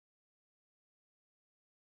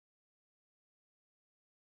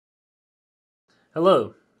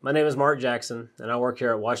Hello, my name is Mark Jackson, and I work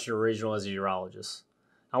here at Washington Regional as a urologist.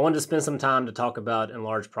 I wanted to spend some time to talk about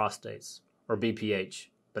enlarged prostates, or BPH,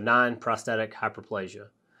 benign prostatic hyperplasia.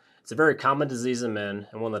 It's a very common disease in men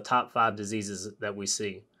and one of the top 5 diseases that we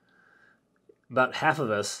see. About half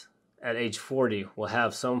of us at age 40 will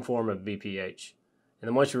have some form of BPH. And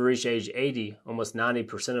then once we reach age 80, almost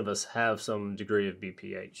 90% of us have some degree of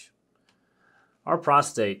BPH. Our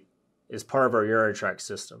prostate is part of our urinary tract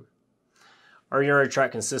system. Our urinary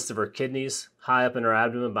tract consists of our kidneys high up in our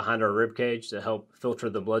abdomen behind our rib cage to help filter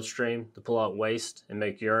the bloodstream, to pull out waste and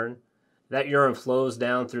make urine. That urine flows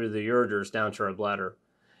down through the ureters down to our bladder,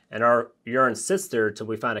 and our urine sits there until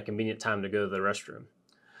we find a convenient time to go to the restroom.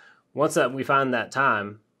 Once we find that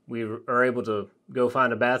time, we are able to go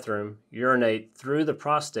find a bathroom, urinate through the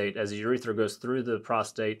prostate as the urethra goes through the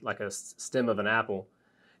prostate like a stem of an apple,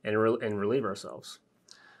 and relieve ourselves.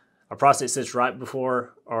 Our prostate sits right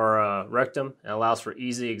before our rectum and allows for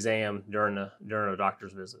easy exam during a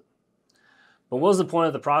doctor's visit. But what is the point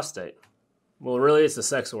of the prostate? Well, really, it's a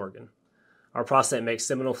sex organ. Our prostate makes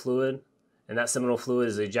seminal fluid, and that seminal fluid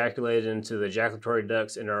is ejaculated into the ejaculatory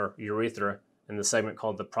ducts in our urethra in the segment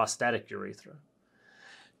called the prostatic urethra.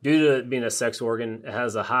 Due to it being a sex organ, it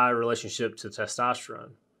has a high relationship to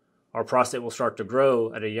testosterone. Our prostate will start to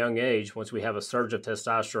grow at a young age once we have a surge of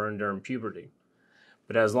testosterone during puberty.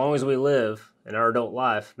 But as long as we live in our adult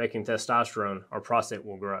life making testosterone, our prostate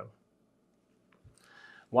will grow.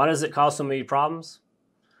 Why does it cause so many problems?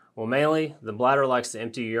 Well, mainly, the bladder likes to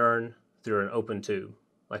empty urine through an open tube,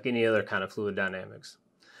 like any other kind of fluid dynamics.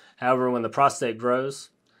 However, when the prostate grows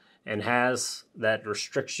and has that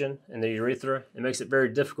restriction in the urethra, it makes it very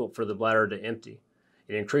difficult for the bladder to empty.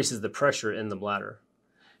 It increases the pressure in the bladder.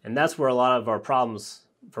 And that's where a lot of our problems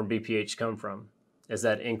from BPH come from, is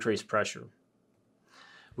that increased pressure.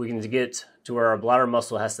 We can get to where our bladder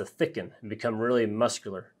muscle has to thicken and become really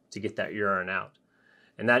muscular to get that urine out.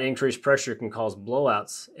 And that increased pressure can cause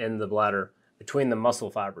blowouts in the bladder between the muscle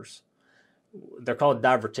fibers. They're called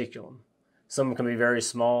diverticulum. Some can be very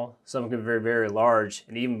small, some can be very, very large,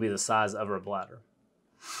 and even be the size of our bladder.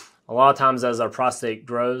 A lot of times as our prostate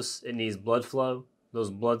grows, it needs blood flow. Those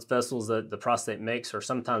blood vessels that the prostate makes are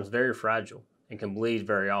sometimes very fragile and can bleed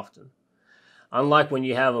very often. Unlike when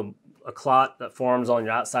you have a clot that forms on the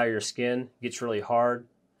outside of your skin, gets really hard.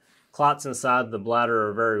 Clots inside the bladder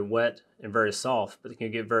are very wet and very soft, but they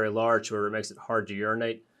can get very large where it makes it hard to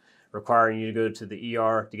urinate, requiring you to go to the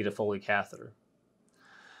ER to get a Foley catheter.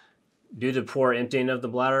 Due to poor emptying of the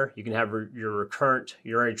bladder, you can have your recurrent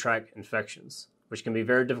urinary tract infections, which can be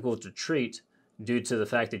very difficult to treat due to the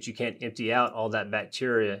fact that you can't empty out all that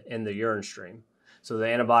bacteria in the urine stream. So the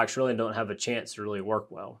antibiotics really don't have a chance to really work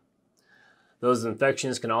well. Those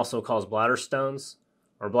infections can also cause bladder stones,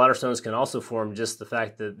 or bladder stones can also form just the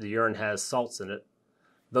fact that the urine has salts in it.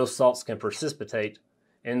 Those salts can precipitate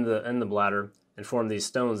in the bladder and form these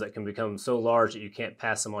stones that can become so large that you can't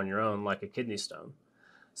pass them on your own, like a kidney stone.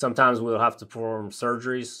 Sometimes we'll have to perform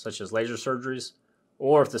surgeries, such as laser surgeries,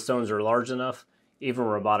 or if the stones are large enough, even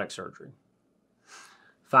robotic surgery.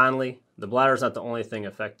 Finally, the bladder is not the only thing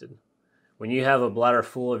affected. When you have a bladder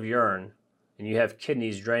full of urine, and you have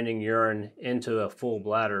kidneys draining urine into a full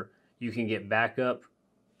bladder, you can get back up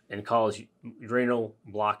and cause renal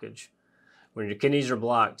blockage. When your kidneys are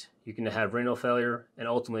blocked, you can have renal failure and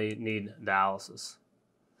ultimately need dialysis.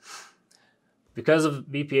 Because of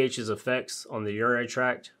BPH's effects on the urinary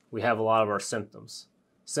tract, we have a lot of our symptoms.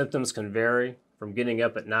 Symptoms can vary from getting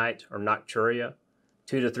up at night or nocturia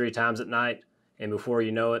 2 to 3 times at night, and before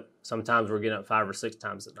you know it, sometimes we're getting up 5 or 6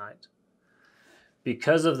 times at night.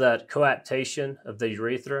 Because of that coaptation of the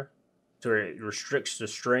urethra, it restricts the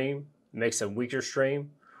stream, makes a weaker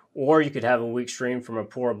stream, or you could have a weak stream from a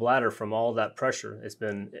poor bladder from all that pressure that's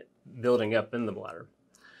been building up in the bladder.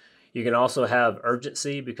 You can also have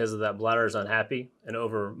urgency because of that bladder is unhappy and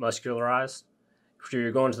over-muscularized. So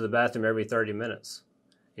you're going to the bathroom every 30 minutes.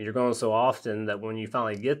 And you're going so often that when you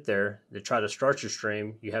finally get there to try to start your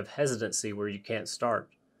stream, you have hesitancy where you can't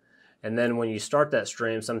start. And then when you start that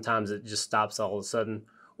stream, sometimes it just stops all of a sudden,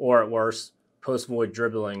 or at worst, post-void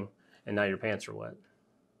dribbling, and now your pants are wet.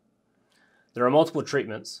 There are multiple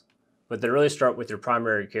treatments, but they really start with your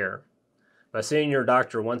primary care. By seeing your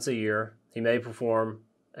doctor once a year, he may perform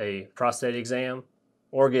a prostate exam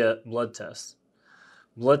or get blood tests.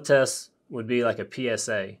 Blood tests would be like a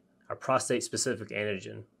PSA, a prostate-specific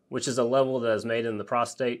antigen, which is a level that is made in the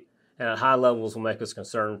prostate, and at high levels will make us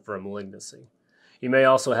concerned for a malignancy. You may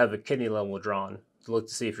also have a kidney level drawn to look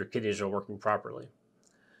to see if your kidneys are working properly.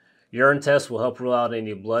 Urine tests will help rule out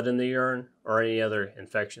any blood in the urine or any other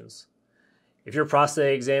infections. If your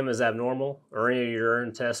prostate exam is abnormal or any of your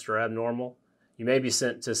urine tests are abnormal, you may be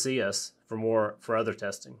sent to see us for other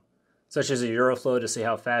testing, such as a uroflow to see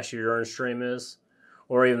how fast your urine stream is,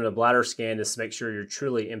 or even a bladder scan to make sure you're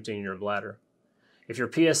truly emptying your bladder. If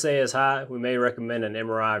your PSA is high, we may recommend an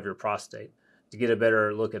MRI of your prostate to get a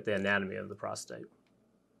better look at the anatomy of the prostate.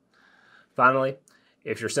 Finally,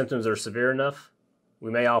 if your symptoms are severe enough, we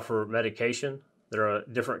may offer medication. There are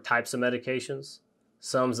different types of medications.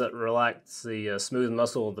 Some that relax the smooth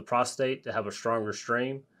muscle of the prostate to have a stronger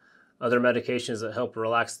stream. Other medications that help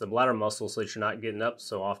relax the bladder muscle so that you're not getting up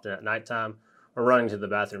so often at nighttime or running to the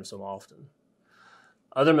bathroom so often.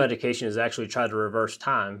 Other medications actually try to reverse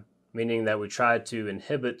time, meaning that we try to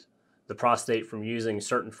inhibit the prostate from using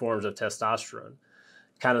certain forms of testosterone,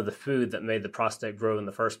 kind of the food that made the prostate grow in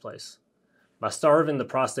the first place. By starving the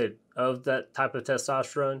prostate of that type of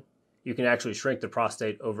testosterone, you can actually shrink the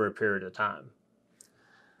prostate over a period of time.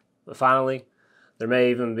 But finally, there may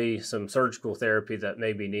even be some surgical therapy that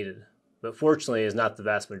may be needed, but fortunately is not the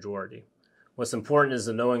vast majority. What's important is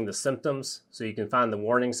knowing the symptoms so you can find the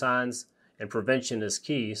warning signs, and prevention is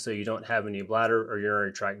key so you don't have any bladder or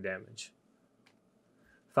urinary tract damage.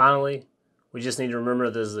 Finally, we just need to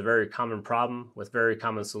remember this is a very common problem with very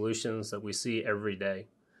common solutions that we see every day.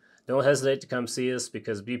 Don't hesitate to come see us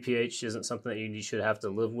because BPH isn't something that you should have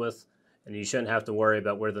to live with, and you shouldn't have to worry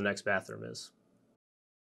about where the next bathroom is.